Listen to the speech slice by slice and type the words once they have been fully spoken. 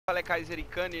falei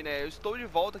Kaisericane, né? Eu estou de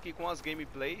volta aqui com as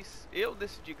gameplays. Eu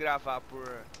decidi gravar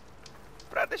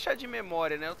pra deixar de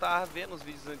memória, né? Eu tava vendo os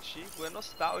vídeos antigos, é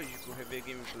nostálgico rever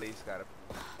gameplays, cara.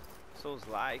 Souls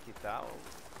like e tal.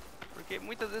 Porque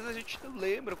muitas vezes a gente não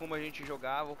lembra como a gente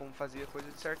jogava ou como fazia coisa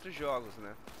de certos jogos,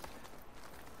 né?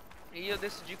 E eu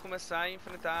decidi começar a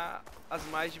enfrentar as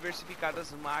mais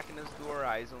diversificadas máquinas do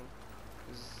Horizon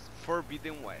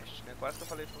Forbidden West, né? Quase que eu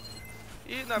falei.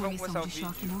 E nós vamos começar o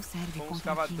vídeo com os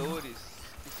Cavadores,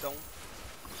 que são,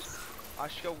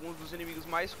 acho que alguns dos inimigos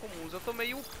mais comuns. Eu tô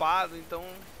meio upado, então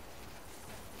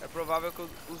é provável que eu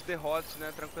os derrote,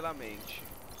 né, tranquilamente.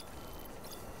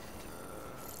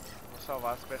 Vou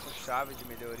salvar as peças-chave de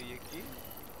melhoria aqui.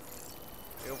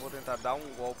 Eu vou tentar dar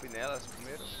um golpe nelas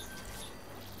primeiro.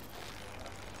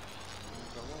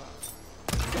 Vamos lá.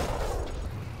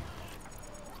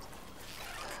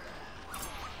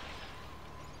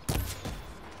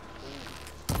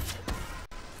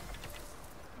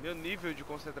 Meu nível de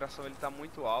concentração ele tá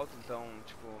muito alto, então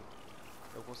tipo,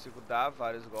 eu consigo dar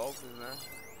vários golpes, né?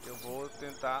 Eu vou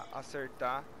tentar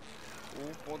acertar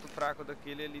o ponto fraco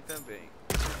daquele ali também.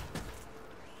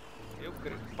 Eu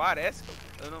creio, parece que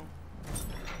eu não.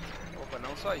 Opa,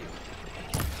 não saiu.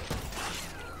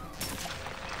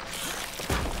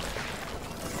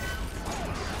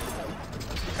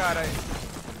 Esse cara aí.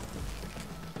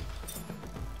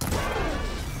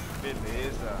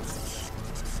 Beleza.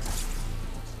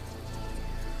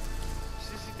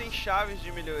 Tem chaves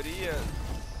de melhoria,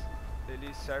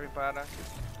 eles servem para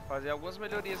fazer algumas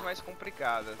melhorias mais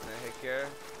complicadas, né? Requer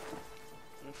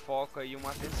um foco aí,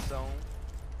 uma atenção.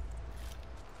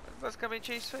 Mas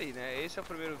basicamente é isso aí, né? Esse é o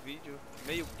primeiro vídeo,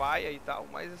 meio paia e tal,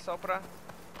 mas é só para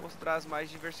mostrar as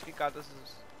mais diversificadas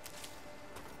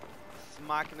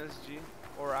máquinas de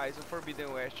Horizon Forbidden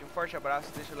West. Um forte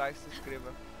abraço, deixa o like, se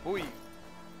inscreva. Fui!